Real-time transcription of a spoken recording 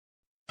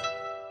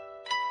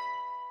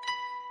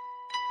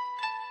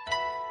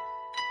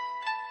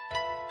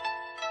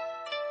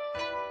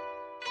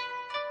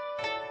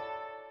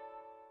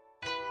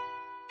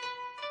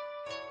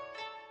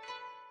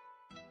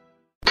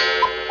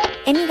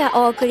エミが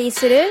お送り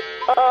する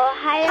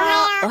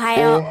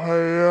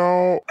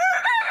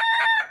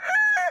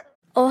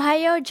おは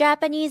ようジャ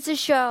パニーズ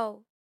ショー。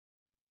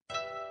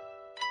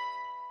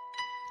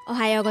お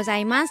はようござ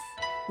います。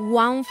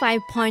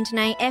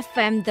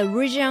 15.9FM The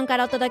Region か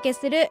らお届け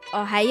するお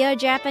はよう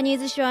ジャパニー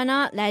ズショー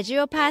のラジ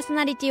オパーソ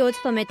ナリティを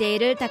務めてい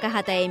る高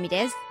畑恵美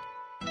です。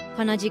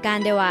この時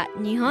間では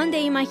日本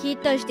で今ヒッ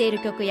トしている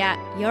曲や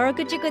ヨー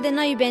ク地区で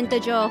のイベント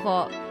情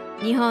報、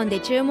日本で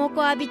注目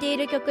を浴びてい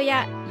る曲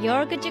やヨ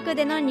ーク地区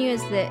でのニュ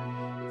ー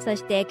ス、そ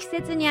して季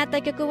節に合っ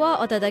た曲を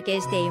お届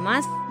けしてい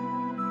ます。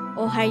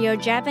おはよう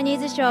ジャパニー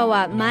ズショー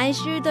は毎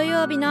週土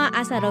曜日の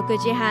朝6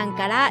時半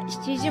から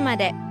7時ま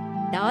で、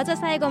どうぞ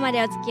最後ま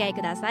でお付き合い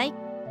ください。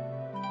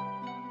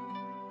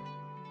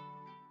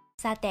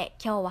さて、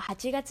今日は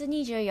8月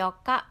24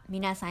日、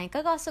皆さんい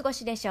かがお過ご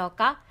しでしょう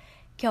か。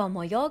今日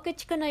もヨーク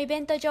地区のイベ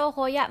ント情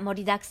報や盛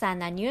りだくさん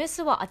なニュー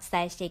スをお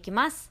伝えしていき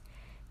ます。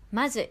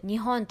まず、日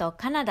本と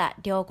カナダ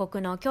両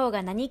国の今日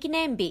が何記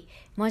念日、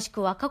もし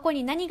くは過去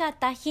に何があっ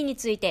た日に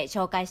ついて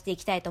紹介してい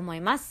きたいと思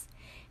います。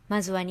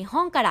まずは日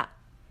本から。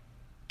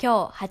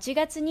今日8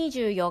月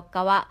24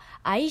日は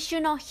愛酒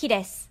の日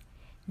です。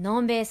の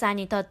んべいさん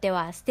にとって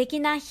は素敵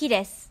な日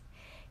です。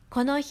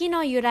この日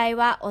の由来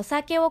はお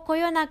酒をこ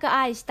よなく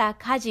愛した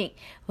歌人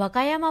和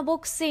歌山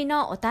牧水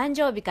のお誕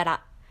生日か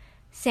ら。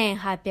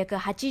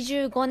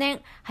1885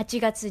年8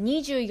月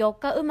24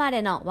日生ま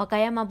れの和歌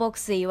山牧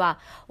水は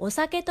お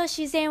酒と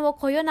自然を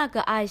こよな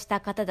く愛し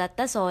た方だっ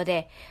たそう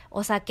で、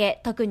お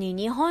酒、特に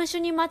日本酒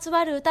にまつ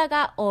わる歌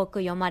が多く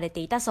読まれて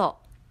いたそ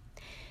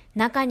う。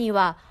中に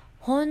は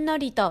ほんの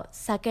りと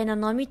酒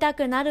の飲みた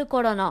くなる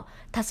頃の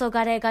黄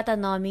昏型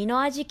の身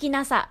の味気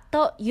なさ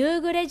と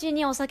夕暮れ時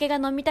にお酒が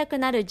飲みたく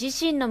なる自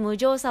身の無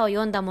情さを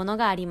読んだもの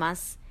がありま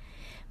す。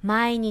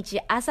毎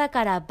日朝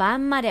から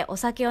晩までお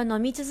酒を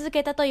飲み続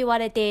けたと言わ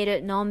れてい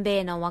るのん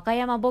べいの和歌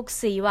山牧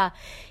水は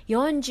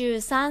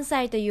43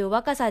歳という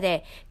若さ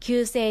で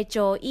急性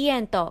腸胃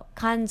炎と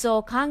肝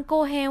臓肝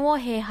硬変を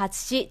併発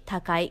し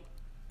他界。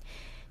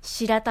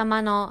白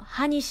玉の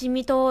歯に染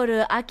み通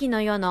る秋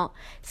の夜の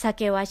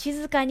酒は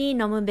静かに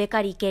飲むべ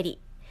かりけり。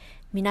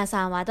皆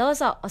さんはどう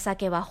ぞお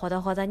酒はほ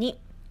どほどに。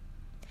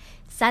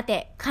さ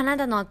て、カナ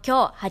ダの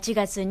今日8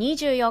月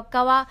24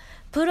日は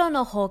プロ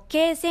のホッ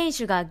ケー選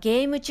手が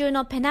ゲーム中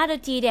のペナル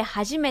ティで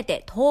初め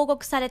て投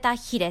獄された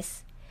日で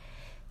す。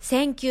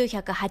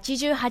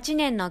1988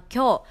年の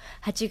今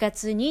日8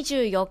月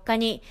24日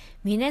に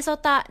ミネソ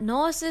タ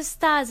ノースス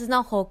ターズ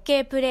のホッケ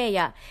ープレー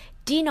ヤ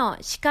ーディノ・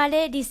シカ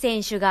レッリ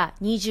選手が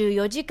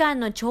24時間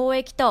の懲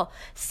役と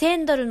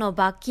$1000の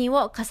罰金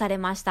を課され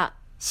ました。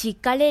シ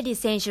カレッリ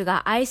選手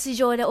がアイス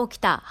上で起き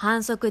た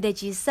反則で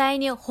実際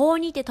に法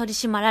にて取り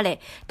締まられ、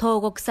投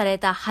獄され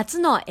た初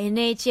の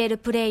NHL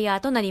プレイヤ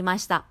ーとなりま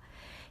した。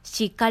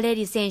シカレッ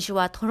リ選手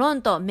はトロ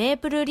ントメー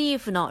プルリー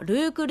フのル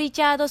ーク・リ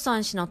チャードソ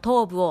ン氏の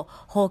頭部を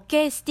ホッ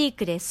ケースティッ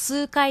クで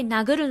数回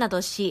殴るな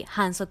どし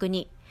反則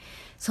に。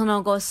そ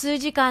の後数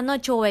時間の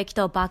懲役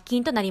と罰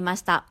金となりま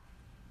した。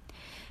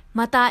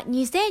また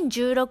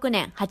2016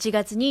年8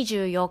月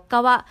24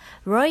日は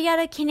ロイヤ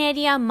ル・キネ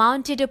ディアン・マウ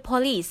ンティド・ポ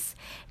リス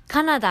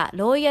カナダ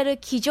ロイヤル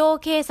騎乗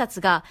警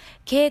察が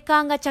警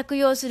官が着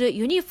用する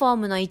ユニフォー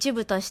ムの一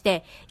部とし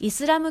てイ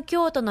スラム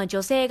教徒の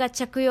女性が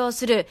着用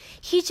する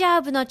ヒジャ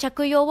ーブの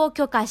着用を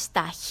許可し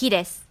た日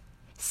です。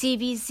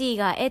CBC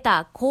が得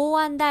た公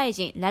安大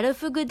臣ラル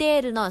フ・グデ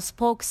ールのス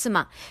ポークス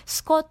マン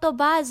スコット・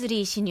バーズ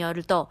リー氏によ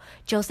ると、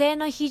女性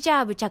のヒジ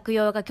ャーブ着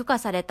用が許可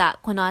された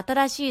この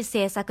新しい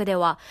政策で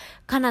は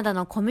カナダ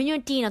のコミュ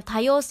ニティの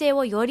多様性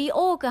をより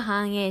多く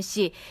反映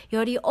し、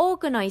より多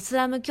くのイス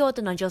ラム教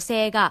徒の女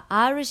性が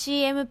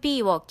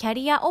RCMP をキャ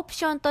リアオプ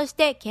ションとし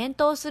て検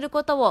討する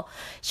ことを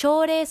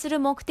奨励する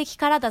目的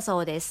からだ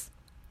そうです。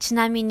ち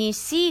なみに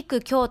シー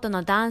ク教徒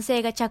の男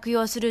性が着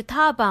用する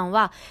ターバン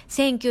は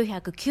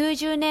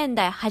1990年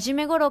代初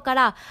め頃か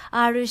ら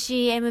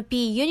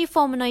RCMP ユニフ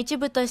ォームの一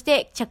部とし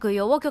て着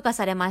用を許可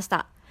されまし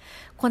た。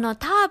この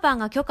ターバン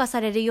が許可さ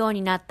れるよう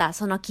になった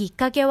そのきっ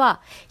かけ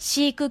は、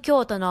シーク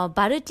教徒の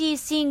バルティ・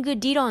シング・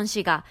ディロン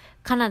氏が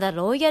カナダ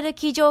ロイヤル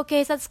騎乗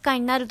警察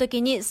官になると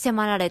きに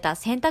迫られた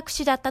選択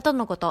肢だったと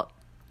のこと。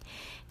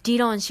ディ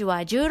ロン氏は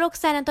16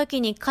歳の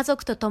時に家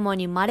族と共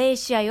にマレー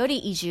シアより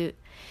移住。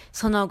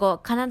その後、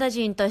カナダ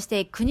人とし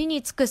て国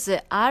に尽く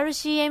す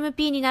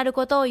RCMP になる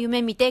ことを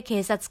夢見て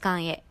警察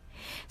官へ。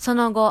そ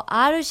の後、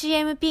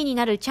RCMP に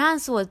なるチャン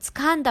スをつ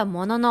かんだ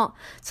ものの、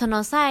そ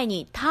の際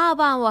にター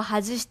バンを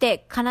外し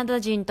てカナダ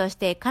人とし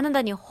てカナ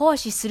ダに奉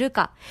仕する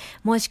か、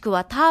もしく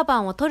はターバ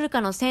ンを取るか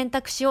の選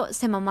択肢を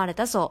迫られ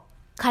たそう。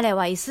彼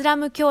はイスラ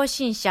ム教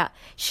信者、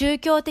宗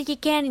教的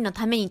権利の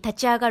ために立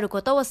ち上がる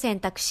ことを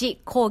選択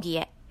し、抗議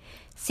へ。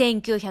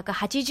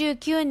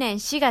1989年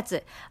4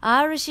月、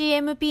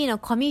RCMP の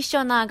コミッシ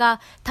ョナー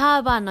がタ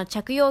ーバンの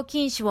着用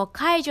禁止を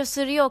解除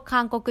するよう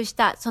勧告し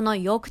たその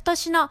翌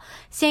年の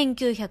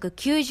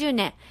1990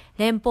年、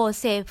連邦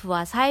政府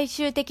は最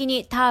終的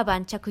にターバ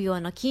ン着用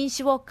の禁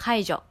止を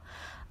解除。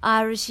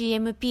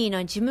RCMP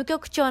の事務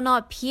局長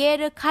のピエー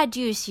ル・カデ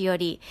ュー氏よ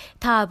り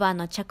ターバン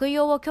の着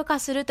用を許可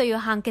するという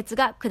判決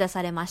が下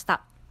されまし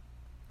た。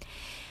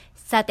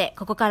さて、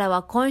ここから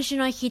は今週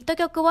のヒット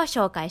曲を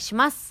紹介し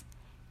ます。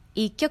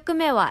1曲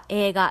目は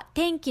映画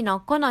天気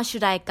の子の主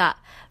題歌、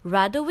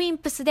ラドウィン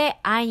プスで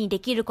愛にで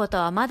きること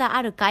はまだ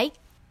あるかい。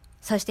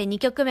そして2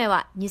曲目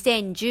は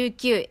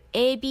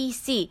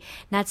 2019ABC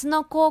夏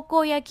の高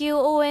校野球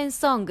応援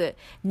ソング、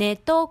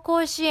熱湯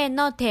甲子園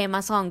のテー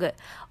マソング、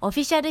オ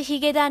フィシャルヒ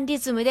ゲダンリ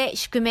ズムで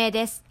宿命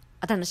です。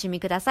お楽しみ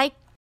ください。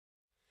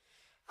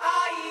愛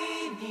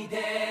に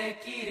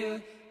でき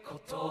るこ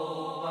と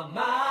は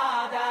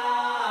ま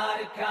だあ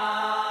るか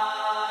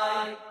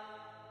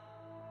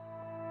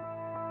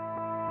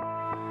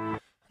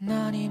い。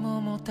何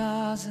も持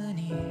たず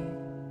に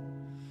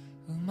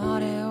生ま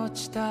れ落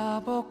ち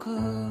た僕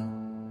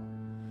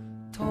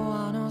と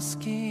あの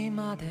隙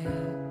間で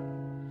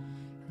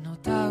の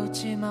たう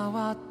ち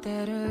回っ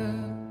てる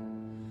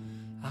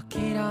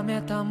諦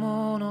めた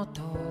もの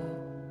と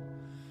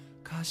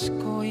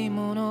賢い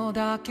もの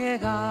だけ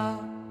が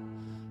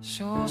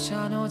勝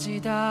者の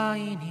時代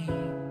に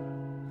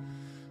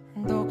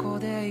どこ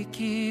で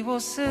息を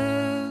吸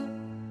う。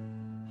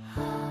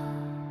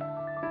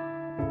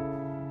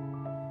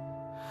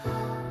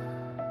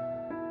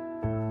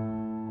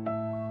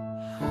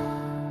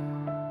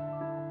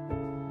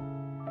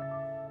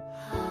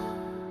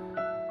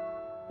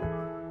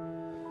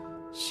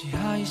支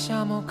配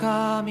者も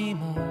神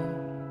も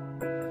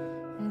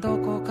ど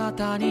こか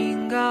他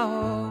人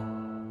顔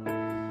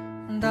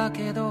だ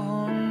けど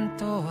本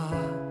当は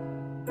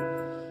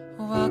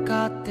分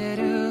かって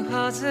る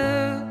はず。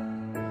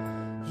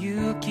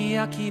勇気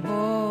や希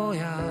望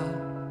や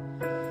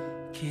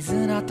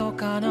絆と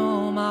か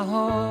の魔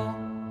法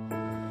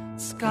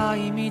使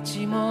い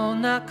道も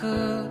な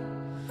く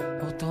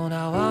大人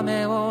は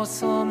目を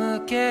背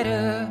け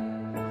る。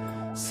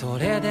そ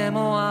れで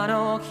もあ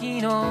の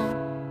日の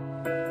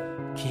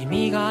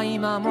君が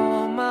今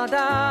もま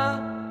だ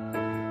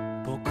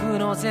僕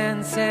の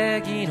全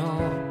盛期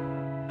の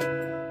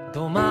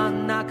ど真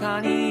ん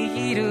中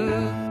にいる。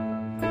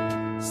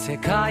世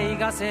界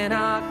が背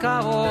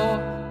中を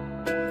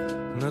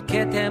向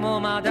けても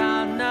ま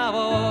だな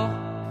お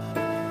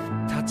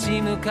立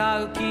ち向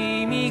かう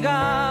君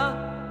が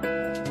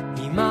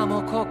今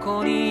もこ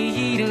こ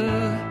にいる。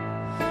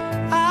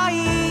愛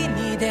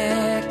に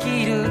で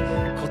きる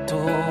こと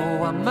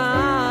は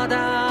ま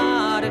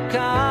だある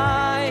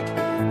かい。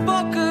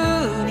僕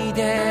に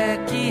で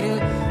き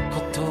るこ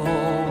と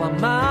は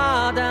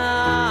ま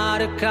だあ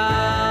るか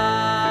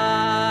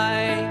い。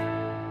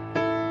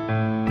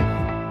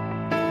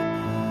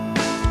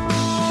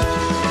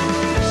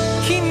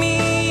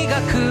君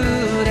がく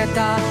れ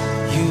た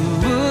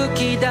勇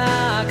気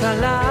だか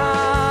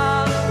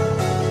ら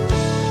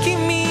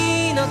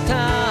君の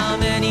た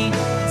めに使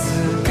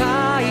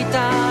い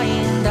た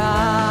いん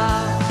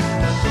だ。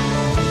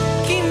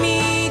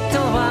君と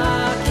分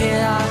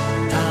け合っ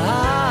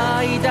た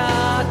愛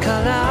だ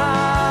か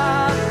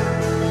ら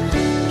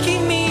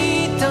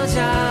君とじ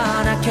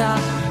ゃなきゃ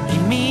意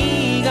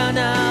味が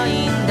な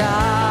いん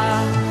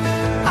だ。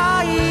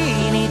愛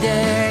に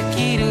で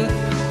きる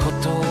こ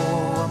と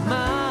は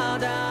ま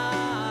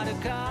だある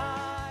か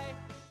い。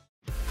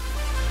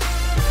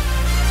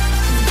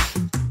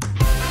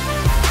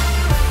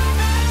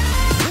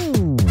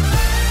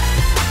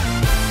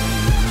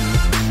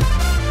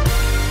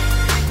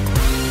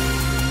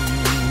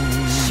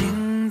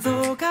心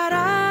臓か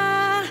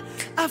ら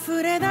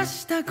溢れ出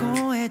した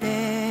声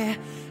で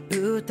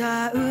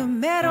歌う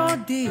メロ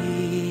デ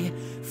ィー、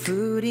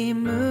振り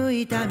向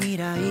いた未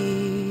来、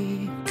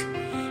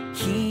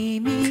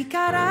君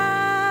か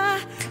ら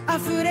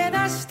溢れ出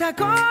した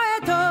声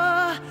と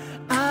合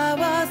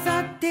わ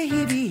さって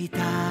響いた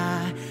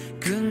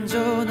群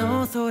青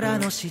の空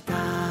の下。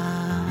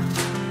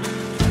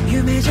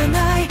夢じゃ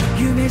ない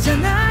夢じゃ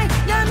ない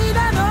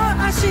涙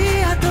の足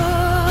跡、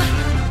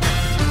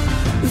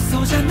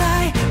嘘じゃ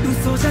ない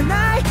嘘じゃ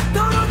ない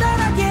泥だ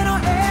らけの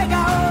笑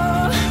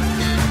顔。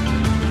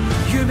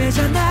夢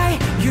じゃない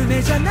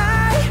夢じゃ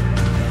ない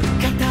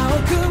肩を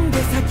組んで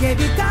叫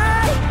び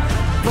たい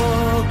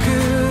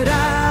僕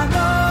らの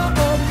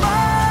想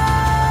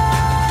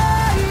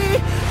い。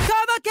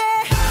届け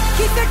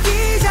奇跡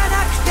じゃ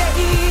なくて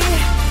いい、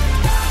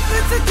美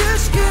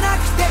しくな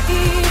くていい、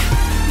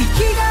生き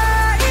が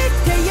いっ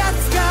てやつ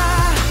が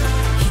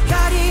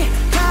光り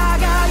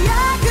輝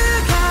く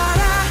か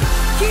ら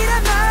切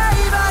らない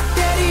バッ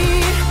テ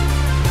リー、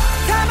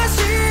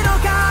魂の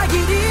限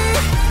り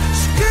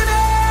宿命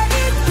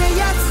って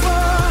やつを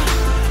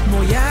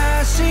燃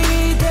やして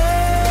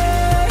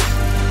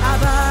暴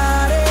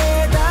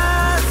れ出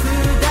す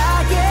だ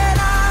け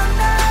なん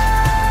だ。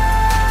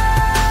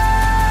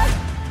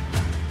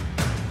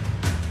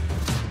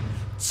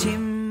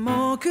沈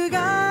黙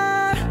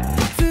が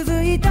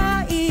続い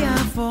たイヤ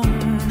フォ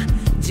ン、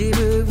自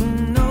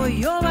分の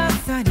弱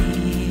さ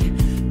に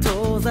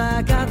遠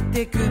ざかっ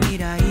てく未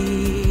来。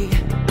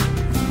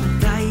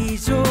大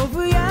丈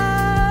夫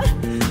や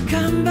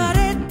頑張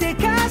れって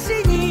歌詞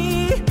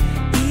に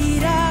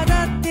苛立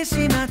って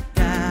しまっ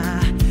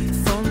た、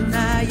そん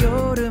な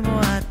夜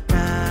もあっ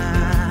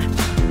た。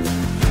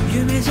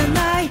夢じゃ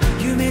ない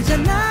夢じゃ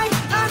ない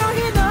あの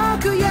日の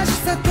悔し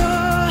さ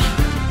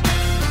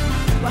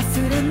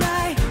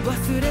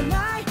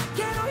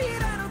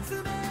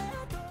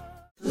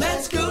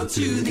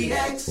to the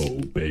X. Oh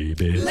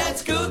baby,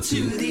 let's go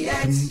to the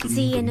X.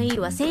 CNE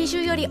は先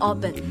週よりオー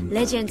プン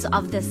Legends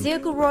of the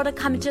Silk Road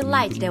Come to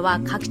Light では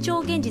拡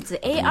張現実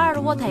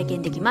AR を体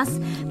験できます。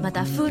ま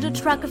たフード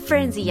トラックフ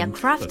レンズやク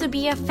ラフト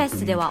ビアフェ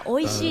スでは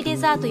美味しいデ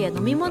ザートや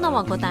飲み物を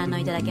ご堪能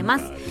いただけま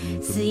す。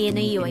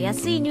 CNE は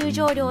安い入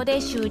場料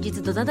で終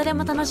日どなたで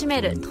も楽し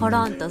めるト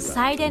ロント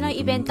最大の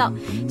イベント。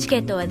チケ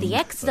ットは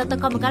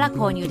thex.com から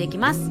購入でき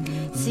ます。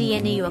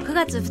 CNE は9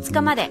月2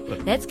日まで。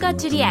 Let's go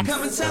to the X。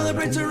 Come and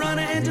celebrate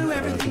Toronto and do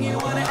everything you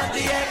want at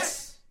the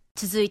X。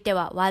 続いて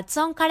は What's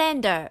on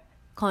Calendar。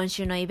 今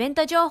週のイベン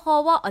ト情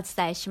報をお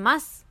伝えしま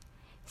す。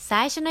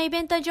最初のイ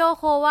ベント情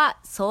報は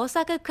創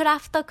作クラ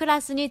フトク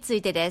ラスにつ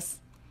いてで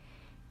す。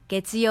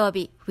月曜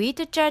日、ウィー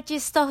トチャーチ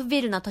ストフ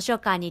ビルの図書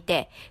館に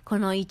て、こ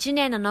の1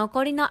年の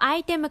残りのア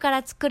イテムか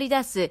ら作り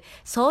出す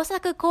創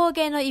作工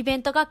芸のイベ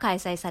ントが開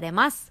催され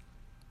ます。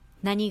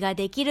何が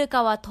できる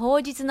かは当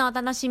日のお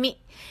楽しみ。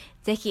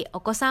ぜひお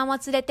子さんを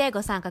連れて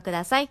ご参加く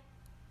ださい。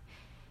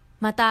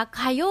また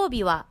火曜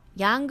日は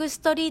ヤングス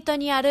トリート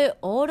にある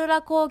オーロ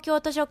ラ公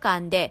共図書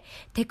館で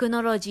テク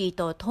ノロジー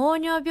と糖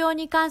尿病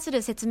に関す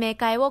る説明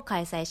会を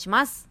開催し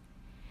ます。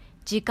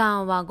時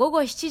間は午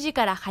後7時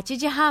から8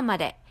時半ま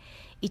で。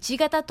1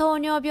型糖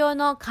尿病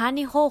の管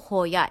理方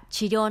法や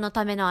治療の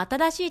ための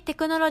新しいテ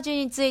クノロジ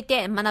ーについ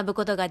て学ぶ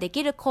ことがで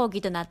きる講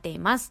義となってい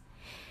ます。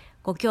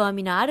ご興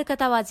味のある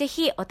方はぜ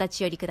ひお立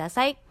ち寄りくだ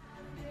さい。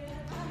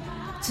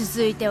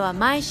続いては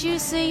毎週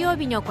水曜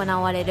日に行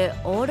われる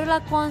オーロ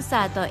ラコン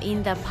サート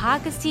in the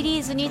Park シリ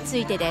ーズにつ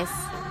いてです。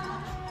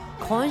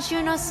今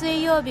週の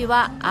水曜日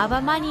はアバ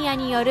マニア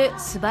による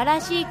素晴ら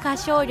しい歌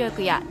唱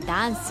力や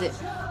ダンス、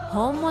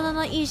本物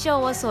の衣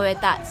装を添え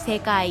た世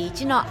界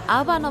一の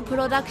アバのプ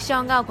ロダクシ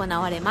ョンが行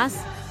われま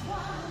す。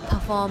パ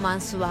フォーマ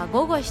ンスは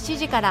午後7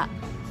時から。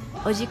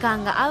お時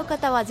間が合う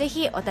方はぜ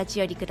ひお立ち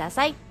寄りくだ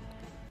さい。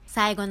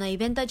最後のイ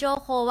ベント情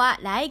報は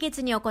来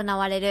月に行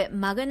われる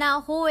マグ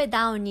ナホーエ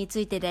ダウンにつ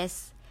いてで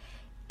す。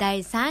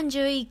第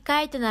31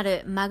回とな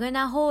るマグ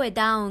ナホーエ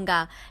ダウン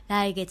が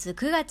来月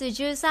9月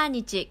13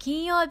日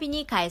金曜日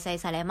に開催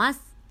されま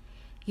す。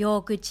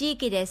ヨーク地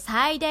域で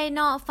最大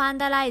のファン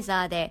ダライ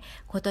ザーで、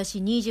今年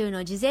20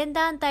の慈善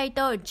団体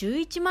と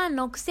11万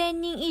6,000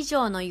人以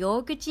上の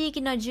ヨーク地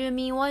域の住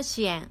民を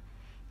支援。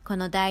こ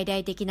の大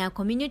々的な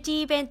コミュニテ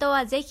ィイベント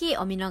はぜひ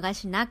お見逃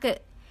しな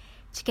く。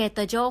チケッ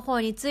ト情報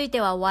につい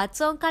ては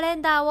What's on カレ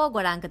ンダーを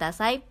ご覧くだ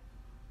さい。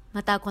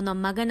またこの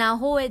マグナ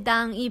ホーエ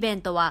ダウンイベ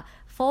ントは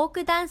フォー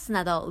クダンス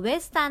などウエ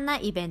スタンな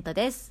イベント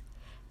です。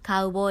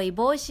カウボーイ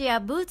帽子や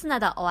ブーツ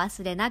などお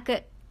忘れな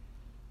く。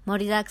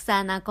盛りだく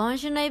さんな今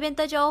週のイベン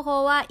ト情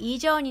報は以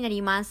上にな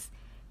ります。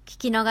聞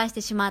き逃し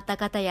てしまった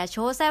方や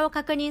詳細を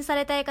確認さ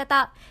れたい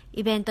方、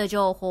イベント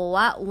情報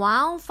は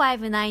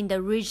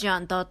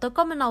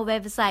 159theregion.com のウェ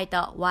ブサイ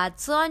ト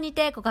What's on に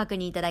てご確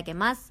認いただけ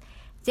ます。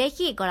ぜ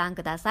ひご覧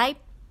ください。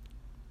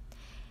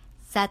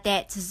さ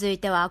て、続い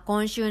ては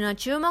今週の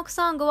注目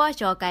ソングを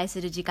紹介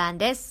する時間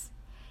です。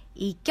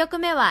1曲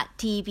目は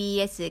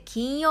TBS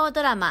金曜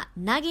ドラマ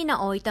凪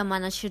のおいとま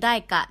の主題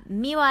歌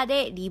ミワ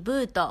でリブ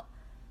ート。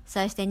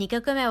そして2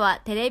曲目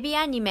はテレビ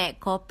アニメ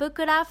コップ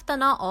クラフト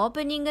のオー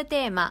プニング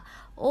テーマ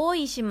大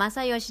石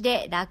正義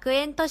で楽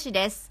園都市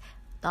です。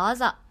どう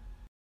ぞ。あ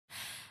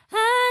あ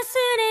す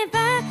れば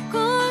こ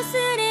うす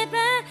れば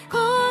こ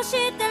う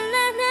したらな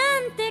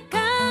んて考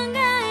え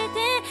て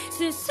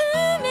進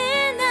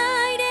め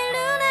ないでる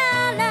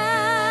なら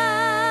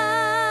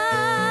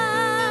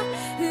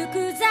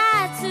複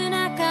雑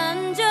な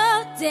感情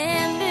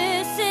全部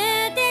捨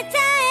てちゃ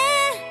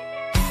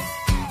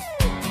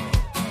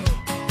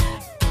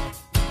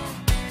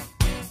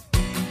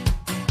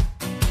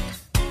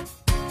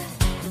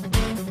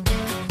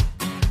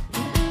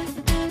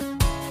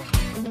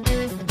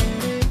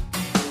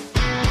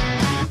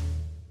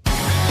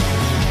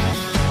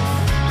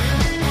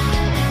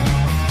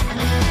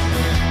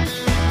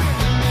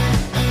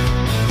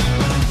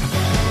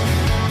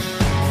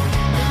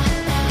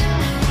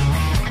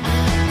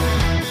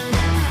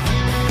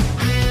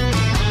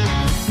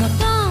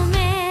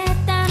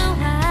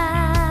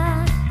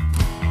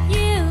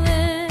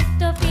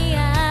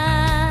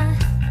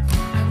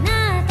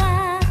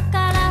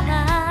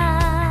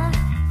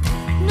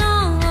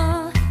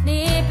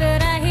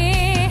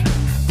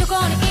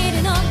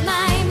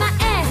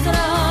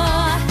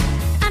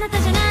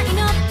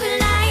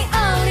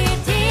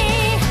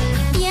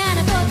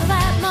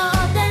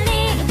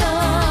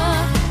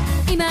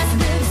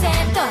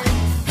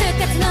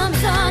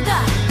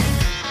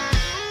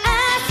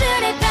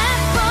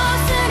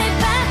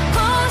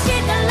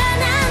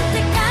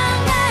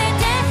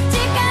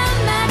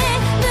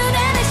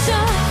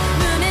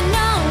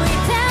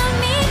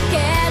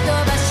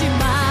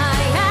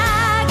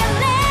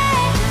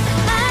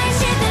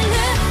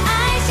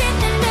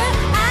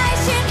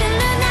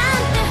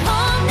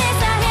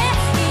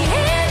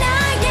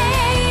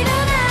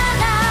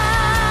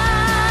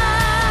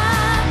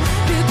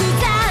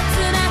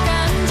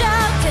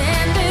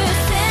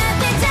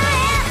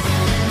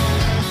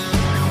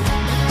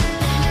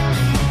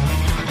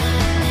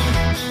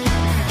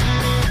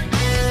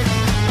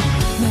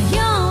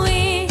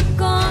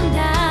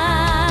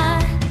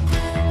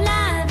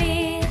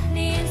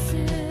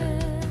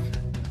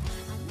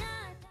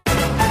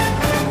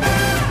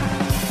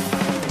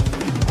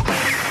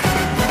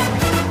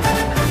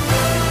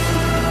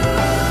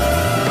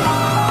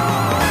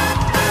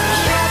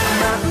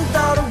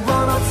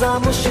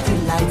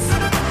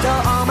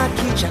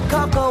じゃこ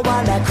こ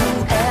は楽園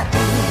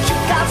近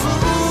づ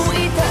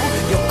いて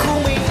よく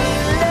見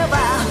れば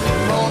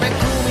骨組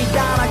み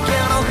だらけ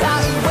のハ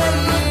イウェ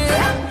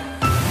イ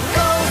交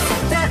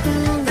差点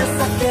で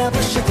叫ぶ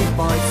シティ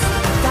ボーイズ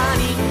他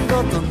人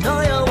事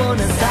のよう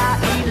なサ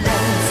イレン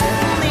善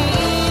人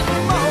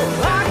も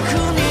悪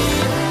人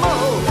も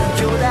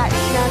巨大な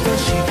都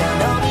市が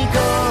飲み込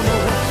む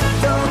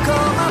どこ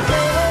ま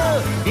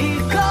で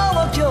行こ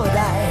う兄弟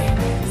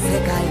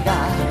世界が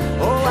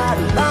終わ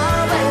るま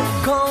で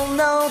この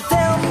手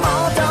元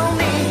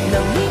に何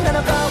が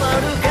残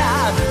るか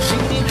死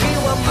に際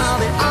ま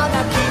であが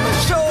きま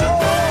しょう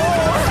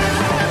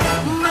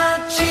街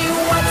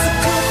は作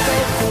って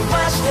壊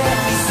して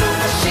忙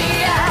し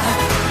や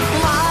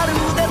まる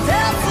で鉄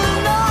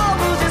の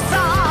無地さ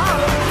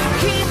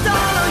人の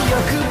欲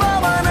望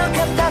の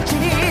形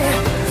に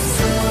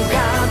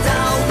姿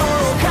を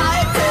変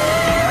えて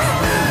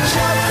ち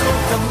ょっ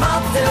と黙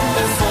って目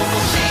そと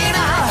しな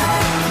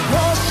欲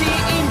し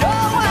いの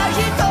は一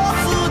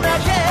つだ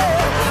け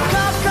こ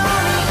こ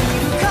にい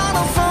るこの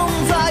存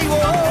在を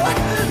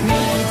認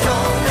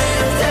め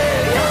て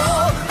よ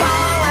パ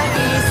ライ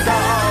ソ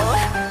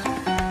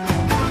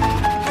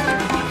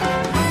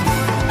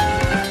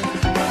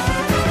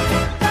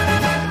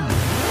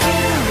近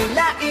未来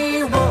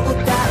を歌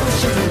う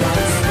シズライ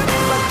ズ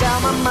わが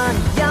ままに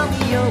闇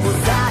を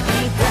咲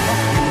いて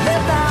夢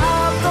だ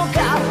とか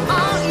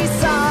愛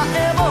さえ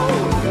も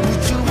宇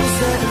宙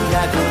船が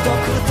ごと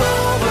く飛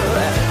ぶ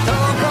と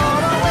こ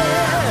ろへ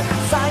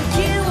最近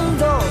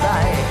どうだ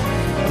い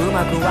うま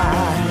く笑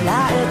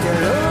えて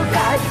るか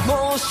いも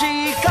し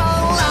空っ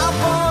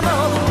ぽの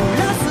グ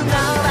ラスな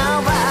ら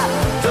ば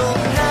どん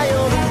な夜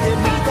で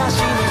満たし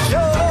ましょ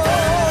う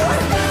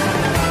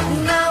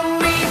涙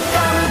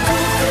ぬく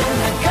って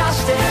流し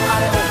てあ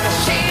れおか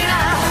しいな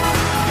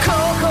こ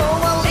こ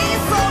は理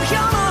想郷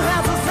のは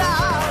ずさ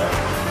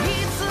い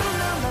つ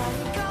の間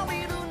にかビ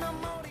ルの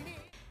森に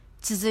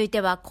続いて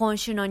は今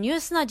週のニュー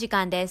スの時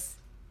間で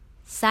す。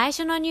最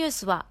初のニュー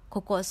スは、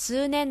ここ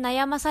数年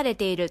悩まされ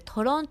ている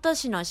トロント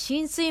市の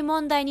浸水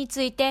問題に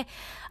ついて、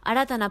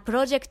新たなプ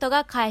ロジェクト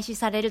が開始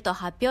されると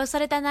発表さ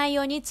れた内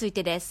容につい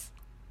てです。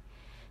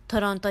ト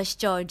ロント市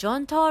長ジョ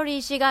ン・トーリ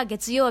ー氏が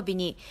月曜日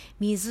に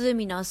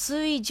湖の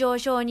水位上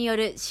昇によ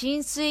る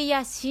浸水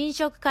や浸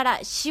食から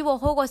市を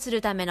保護する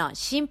ための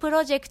新プ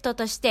ロジェクト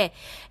として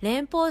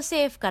連邦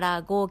政府か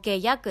ら合計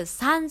約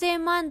3000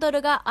万ド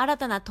ルが新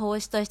たな投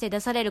資として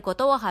出されるこ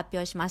とを発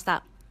表しまし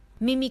た。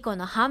ミミコ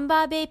のハン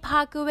バーベイ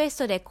パークウェス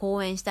トで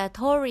講演した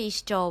トーリー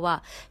市長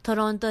はト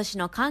ロント市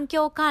の環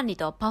境管理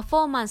とパフ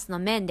ォーマンスの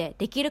面で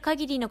できる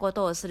限りのこ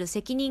とをする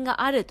責任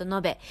があると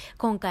述べ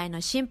今回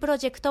の新プロ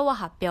ジェクトを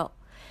発表。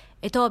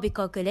当美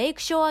国レイ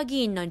クショア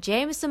議員のジ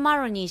ェームス・マ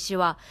ロニー氏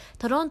は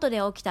トロントで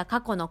起きた過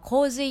去の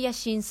洪水や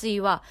浸水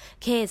は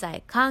経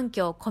済、環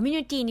境、コミュ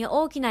ニティに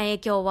大きな影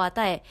響を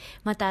与え、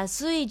また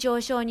水位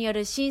上昇によ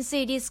る浸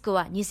水リスク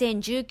は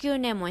2019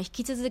年も引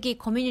き続き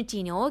コミュニテ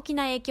ィに大き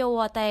な影響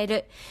を与え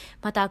る。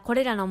またこ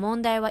れらの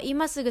問題は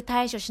今すぐ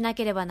対処しな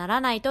ければな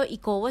らないと意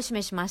向を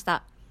示しまし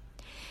た。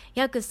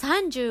約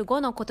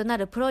35の異な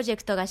るプロジェ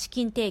クトが資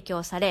金提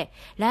供され、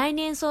来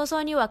年早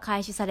々には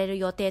開始される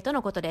予定と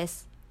のことで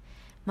す。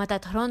ま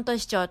たトロント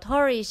市長ト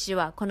ーリー氏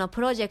はこの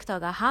プロジェクト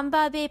がハン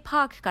バーベイ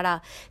パークか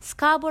らス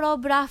カーボロー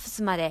ブラフ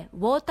スまでウ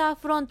ォーター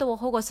フロントを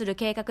保護する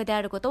計画で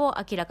あることを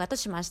明らかと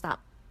しました。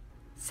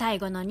最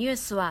後のニュー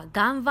スは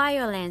ガンバ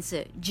イオレン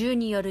ス、銃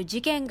による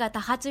事件が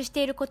多発し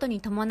ていることに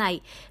伴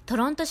いト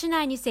ロント市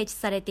内に設置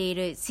されてい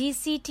る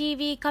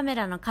CCTV カメ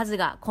ラの数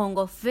が今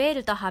後増え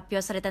ると発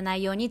表された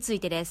内容につ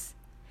いてで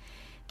す。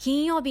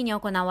金曜日に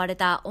行われ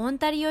たオン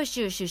タリオ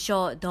州首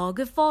相ドッ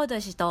グ・フォード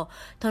氏と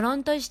トロ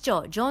ント市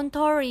長ジョン・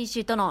トーリー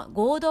氏との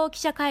合同記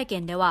者会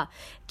見では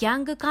ギャ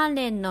ング関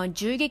連の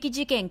銃撃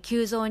事件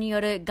急増に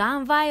よるガ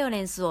ンバイオレ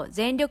ンスを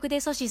全力で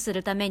阻止す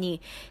るため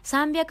に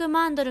300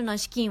万ドルの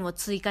資金を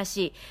追加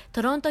し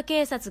トロント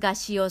警察が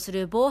使用す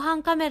る防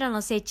犯カメラ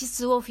の設置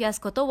数を増や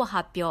すことを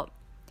発表。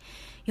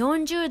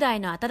40台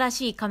の新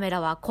しいカメラ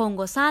は今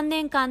後3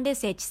年間で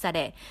設置さ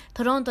れ、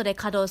トロントで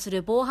稼働す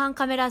る防犯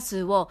カメラ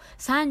数を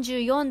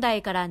34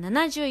台から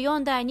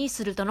74台に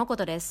するとのこ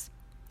とです。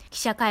記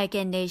者会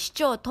見で市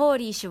長トー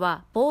リー氏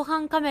は防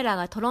犯カメラ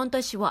がトロン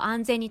ト市を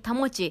安全に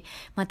保ち、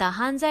また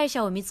犯罪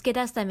者を見つけ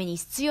出すために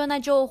必要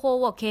な情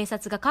報を警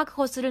察が確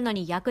保するの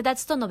に役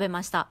立つと述べ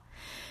ました。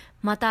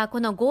またこ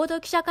の合同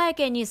記者会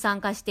見に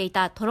参加してい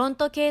たトロン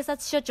ト警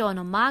察署長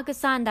のマーク・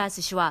サンダー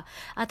ス氏は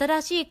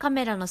新しいカ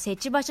メラの設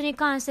置場所に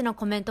関しての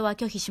コメントは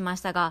拒否しま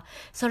したが、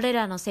それ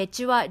らの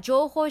設置は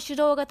情報主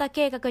導型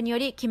計画によ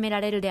り決めら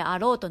れるであ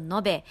ろうと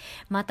述べ、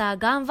また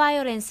ガンバイ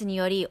オレンスに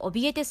より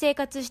怯えて生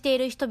活してい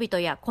る人々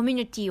やコミュ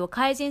ニティを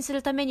改善す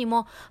るために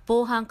も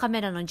防犯カ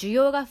メラの需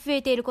要が増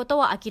えていること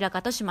を明ら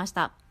かとしまし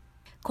た。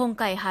今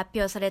回発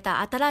表された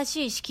新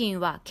しい資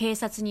金は警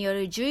察によ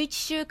る11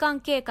週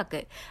間計画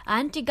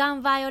アンティガ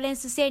ンバイオレン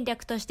ス戦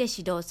略として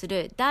指導す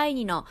る第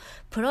2の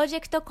プロジェ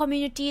クトコミ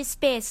ュニティス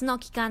ペースの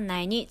期間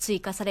内に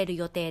追加される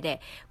予定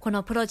で、こ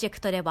のプロジェク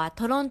トでは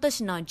トロント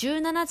市の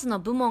17つの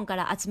部門か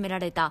ら集めら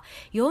れた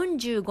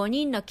45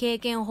人の経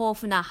験豊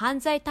富な犯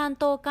罪担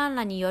当官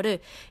らによ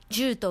る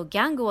銃とギ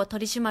ャングを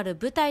取り締まる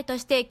部隊と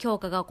して強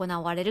化が行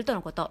われると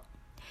のこと。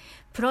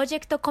プロジェ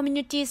クトコミュ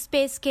ニティス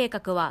ペース計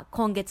画は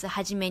今月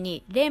初め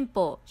に連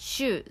邦、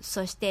州、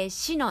そして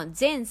市の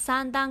全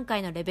3段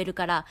階のレベル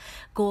から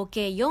合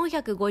計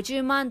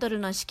450万ドル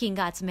の資金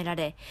が集めら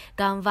れ、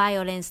ガンバイ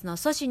オレンスの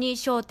阻止に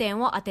焦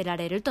点を当てら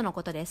れるとの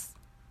ことです。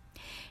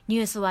ニ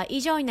ュースは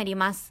以上になり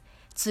ます。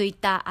ツイッ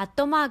ター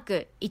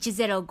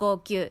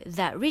@1059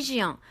 The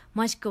Region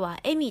もしくは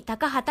エミ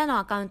高畑の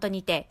アカウント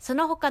にて、そ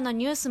の他の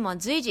ニュースも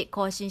随時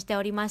更新して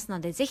おりますの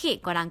で、ぜひ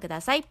ご覧くだ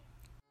さい。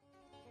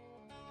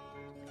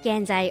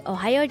現在、オ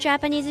ハイオジャ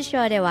パニーズシ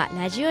ョーでは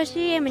ラジオ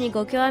CM に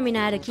ご興味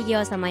のある企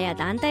業様や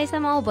団体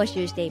様を募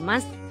集してい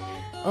ます。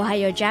オハ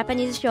イオジャパ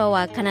ニーズショー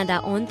はカナ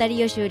ダ・オンタ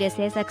リオ州で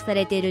制作さ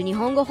れている日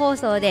本語放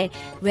送で、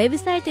ウェブ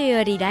サイト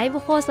よりライブ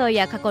放送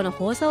や過去の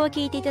放送を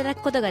聞いていただ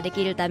くことがで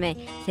きるため、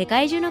世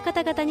界中の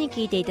方々に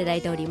聞いていただ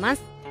いておりま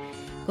す。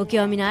ご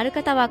興味のある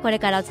方はこれ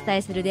からお伝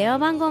えする電話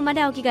番号ま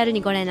でお気軽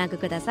にご連絡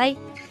ください。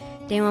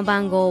電話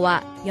番号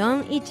は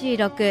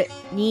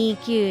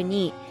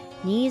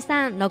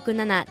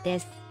 416-292-2367 で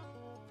す。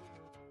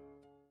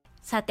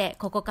さて、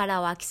ここから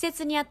は季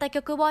節に合った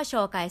曲を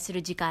紹介す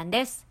る時間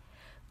です。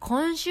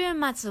今週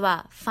末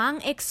はファ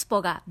ンエクス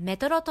ポがメ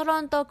トロトロ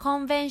ントコ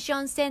ンベンシ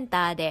ョンセン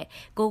ターで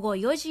午後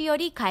4時よ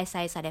り開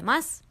催され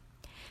ます。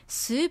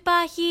スー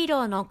パーヒー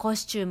ローのコ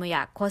スチューム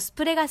やコス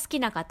プレが好き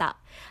な方、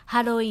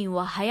ハロウィン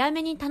を早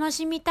めに楽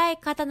しみたい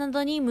方な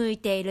どに向い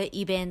ている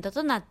イベント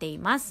となってい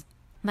ます。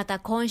また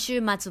今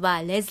週末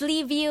はレズ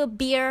リービュー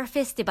ビアフ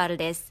ェスティバル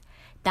です。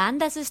ダン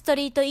ダススト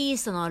リートイー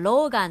ストの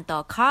ローガン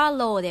とカー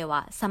ローで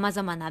は様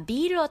々な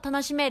ビールを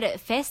楽しめる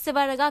フェスティ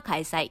バルが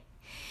開催。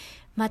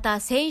また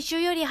先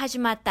週より始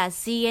まった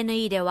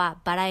CNE では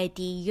バラエ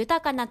ティ豊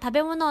かな食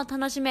べ物を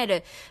楽しめ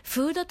る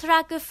フードト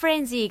ラックフ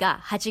レンズィが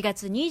8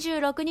月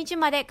26日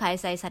まで開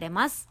催され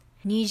ます。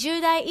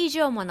20台以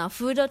上もの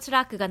フードト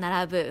ラックが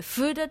並ぶ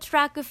フードト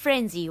ラックフレ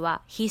ンズィ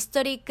はヒス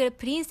トリック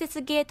プリンセ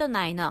スゲート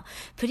内の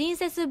プリン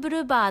セスブ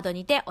ルーバード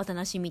にてお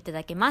楽しみいた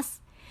だけま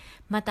す。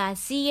また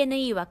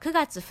CNE は9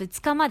月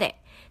2日ま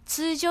で、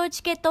通常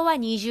チケットは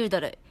20ド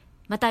ル、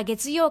また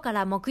月曜か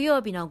ら木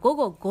曜日の午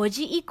後5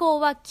時以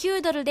降は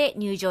9ドルで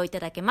入場いた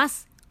だけま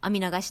す。お見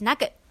逃しな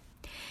く。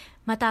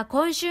また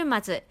今週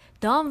末、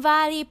ドン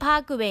バーリーパ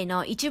ークウェイ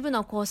の一部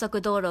の高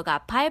速道路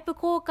がパイプ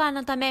交換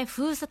のため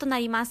封鎖とな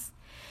ります。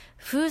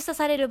封鎖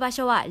される場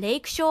所はレイ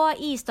クショア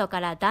イースト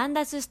からダン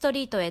ダススト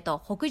リートへと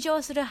北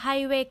上するハ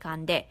イウェイ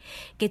間で、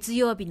月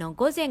曜日の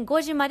午前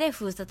5時まで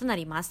封鎖とな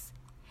ります。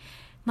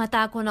ま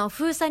たこの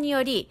封鎖に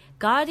より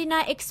ガーディ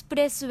ナーエクスプ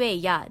レスウェ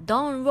イや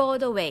ドンロー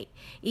ドウェイ、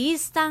イー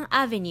スタン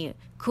アベニュー、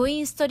クイ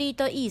ーンストリー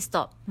トイース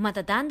ト、ま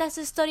たダンダ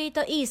スストリー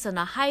トイースト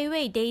のハイウ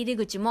ェイ出入り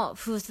口も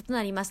封鎖と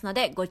なりますの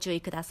でご注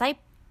意ください。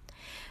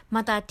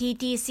また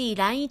TTC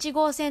ライン1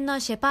号線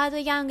のシェパード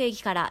ヤング駅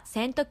から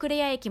セントク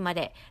レア駅ま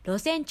で路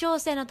線調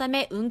整のた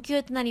め運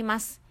休となりま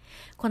す。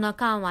この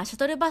間はシャ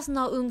トルバス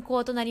の運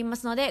行となりま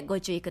すのでご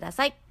注意くだ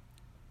さい。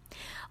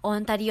オ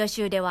ンタリオ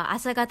州では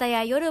朝方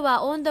や夜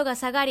は温度が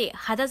下がり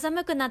肌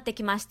寒くなって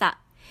きました。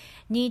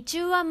日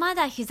中はま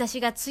だ日差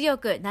しが強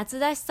く夏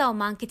らしさを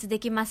満喫で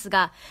きます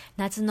が、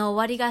夏の終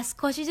わりが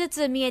少しず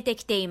つ見えて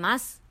きていま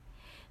す。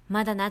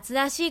まだ夏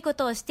らしいこ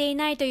とをしてい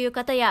ないという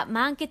方や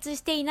満喫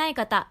していない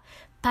方、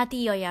パテ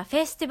ィオやフ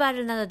ェスティバ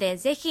ルなどで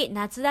ぜひ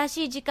夏ら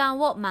しい時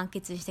間を満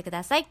喫してく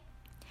ださい。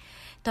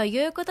と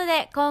いうこと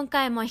で今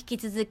回も引き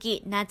続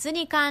き夏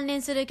に関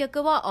連する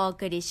曲をお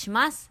送りし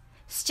ます。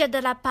スチャ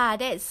ドラパー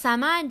でサ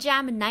マージ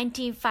ャム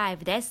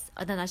95です。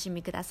お楽し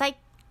みください。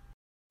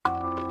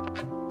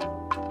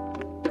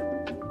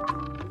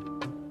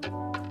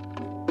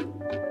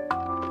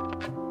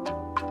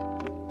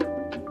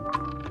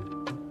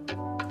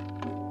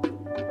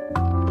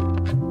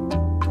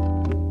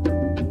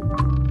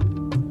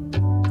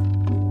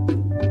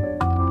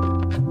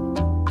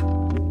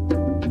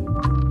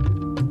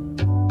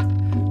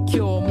今日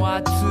も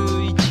暑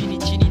い一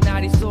日にな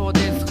りそう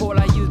です。ほ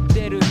ら言っ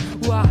てる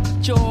わ、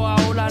超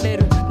煽られ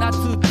る。夏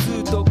ず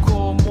っと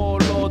こう朦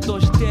朧と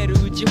してる。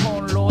うち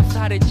翻弄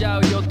されちゃ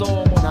うよ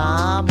どうも。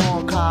なあ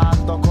もうカー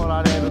ッと来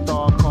られる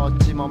とこっ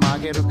ちも曲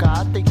げる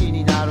かって気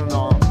になる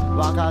の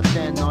分かっ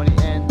てんのに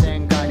炎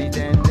天下に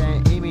全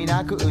然意味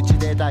なく打ち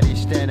出たり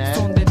してね。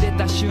そんで出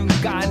た瞬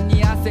間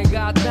に汗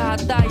がだ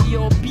太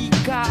陽ピ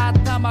カ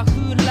頭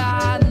フ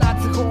ラ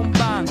夏本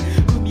番。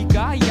海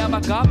か山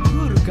かプ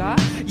ールか、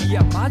い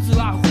やまず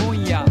は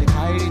本屋で帰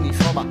りに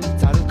そば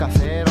ざるか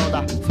せいろ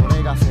だ、そ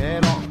れが正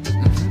論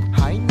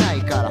入んない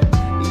からい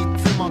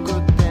つも食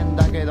ってん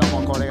だけど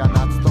も、これが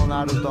夏と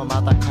なると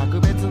また格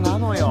別な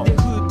のよ。でふ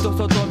っと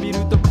外見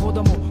ると子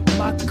供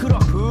真っ黒、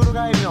プール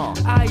帰りの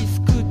アイス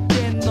食っ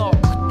てんの。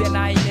食って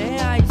ないね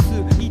アイス、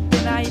行っ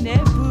てない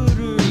ねプ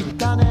ール。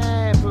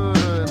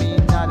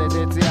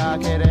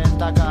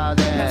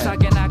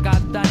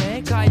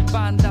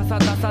ダサ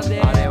ダサ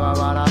であれは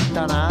笑っ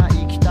たな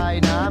行きた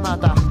いなま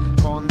た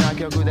こんな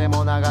曲で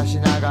も流し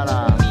なが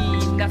ら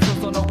みんなそ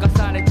そのか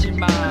されち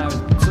まう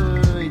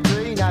つい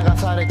つい流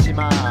されち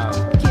まう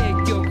結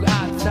局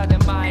暑さで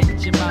参っ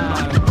ちまう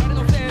俺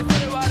のせいそ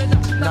れはあれだ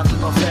夏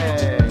の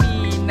せい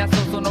みんなそ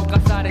そのか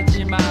され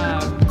ちまう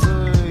つ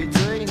い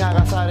つい流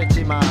され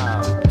ちまう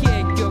結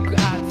局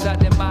暑さ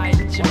で参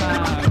っちまう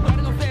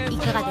い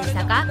かがでし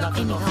たか？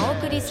エミがお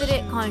送りする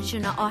今週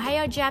の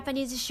Ohayo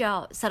Japanese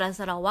Show、 そろ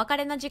そろお別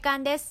れの時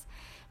間です。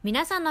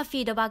皆さんのフ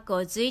ィードバック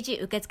を随時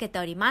受け付けて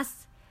おりま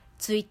す。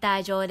ツイッタ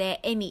ー上で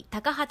エミ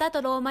高畑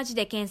とローマ字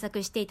で検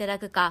索していただ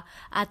くか、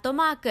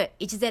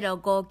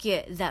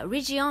@1059 The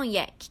Region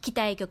へ聞き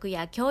たい曲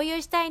や共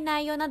有したい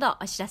内容など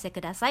お知らせく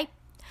ださい。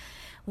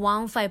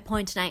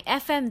15.9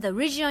 FM The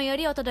Region よ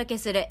りお届け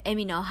するエ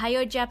ミの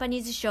Ohayo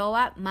Japanese Show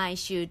は毎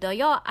週土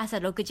曜朝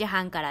6時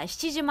半から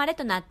7時まで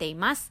となってい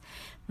ます。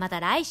また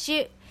来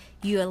週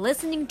You are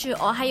listening to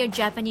Ohayo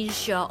Japanese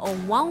Show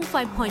on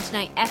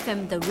 15.9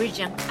 FM The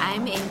Region.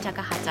 I'm Amy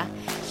Takahata.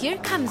 Here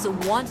comes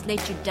Won't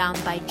Let You Down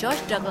by Josh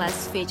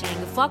Douglas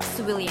featuring Fox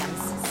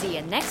Williams. See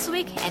you next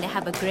week and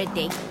have a great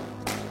day.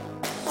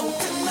 Oh,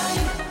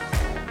 tonight,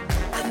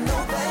 I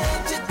know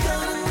that you're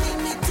gonna need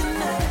me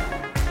tonight.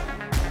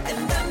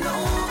 And I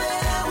know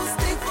that I will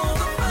stay for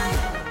the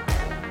fight.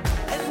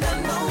 And I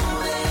know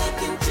that I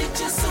can treat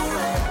you so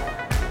right.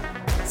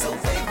 So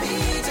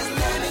baby, just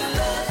let me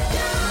love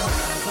you. I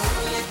won't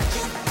let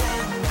you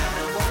down.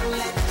 I won't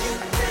let you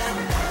down.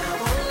 I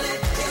won't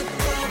let you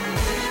down.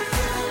 If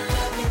you don't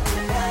love me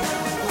tonight,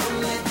 I won't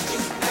let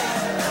you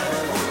down. I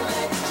won't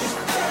let you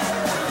down.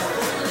 I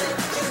won't let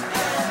you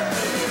down.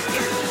 If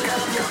you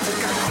love me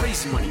tonight.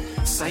 Crazy money,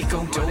 psycho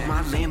dough,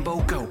 my Lambo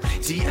go.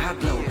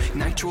 Diablo,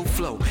 nitro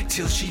flow,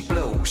 till she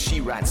blow.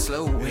 She rides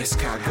slow,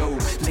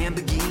 escargot.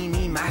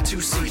 Lamborghini, my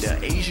two-seater.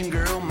 Asian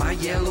girl, my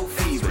yellow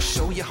fever.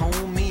 Show your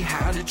homie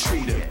how to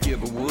treat her. Give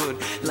her wood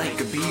like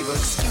a beaver.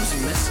 Excuse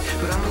me, miss,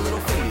 but I'm a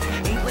little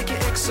faded. Ain't like your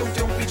ex, so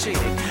don't be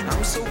jaded.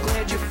 I'm so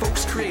glad your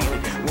folks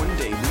created. One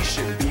day we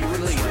should be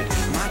related.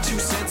 My 2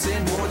 cents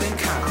and more than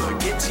copper.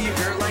 Get to your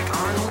girl like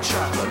Arnold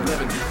Chopper.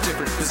 11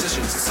 different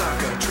positions,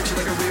 soccer. Treat you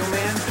like a real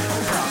man,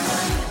 proper.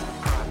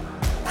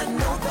 I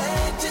know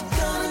that you're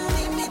gonna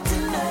need me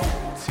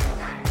tonight.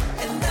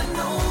 And I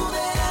know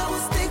that I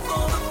will stay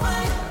for the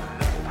fight.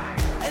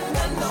 And I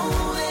know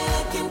that I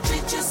can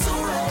treat you so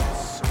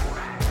right.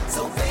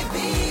 So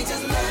baby,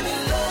 just let me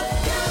love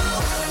you.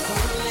 I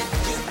won't let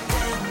you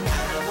down. I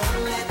won't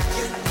let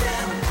you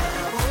down.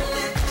 I won't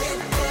let you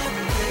down.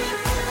 If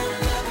you don't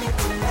love me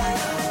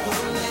tonight, I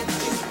won't let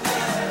you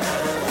down. I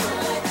won't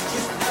let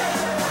you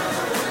down. I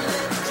won't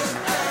let you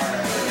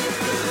down.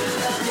 If you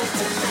love me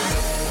tonight.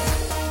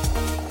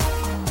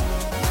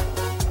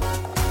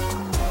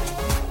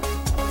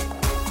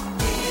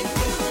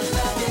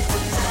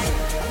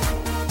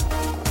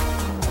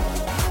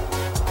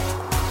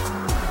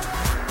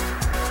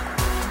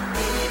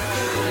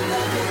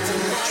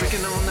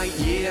 Drinking all night,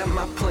 yeah,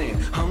 my plan.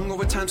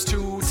 Hungover times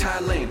 2,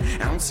 Thailand.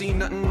 I don't see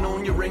nothing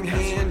on your ring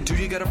hand. Do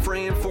you got a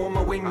friend for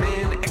my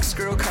wingman?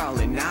 Ex-girl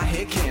calling, I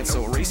hit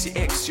cancel. Race your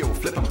ex, yo,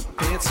 flip him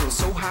pencil.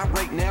 So hot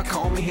right now,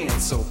 call me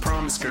Hansel.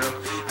 Promise, girl,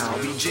 I'll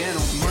be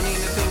gentle. Money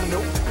in the thing,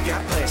 nope,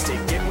 got plastic.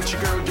 Get with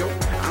your girl, yo,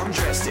 I'm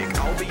drastic.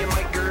 I'll be your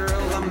mic girl,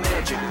 I'm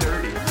magic.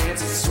 Dirty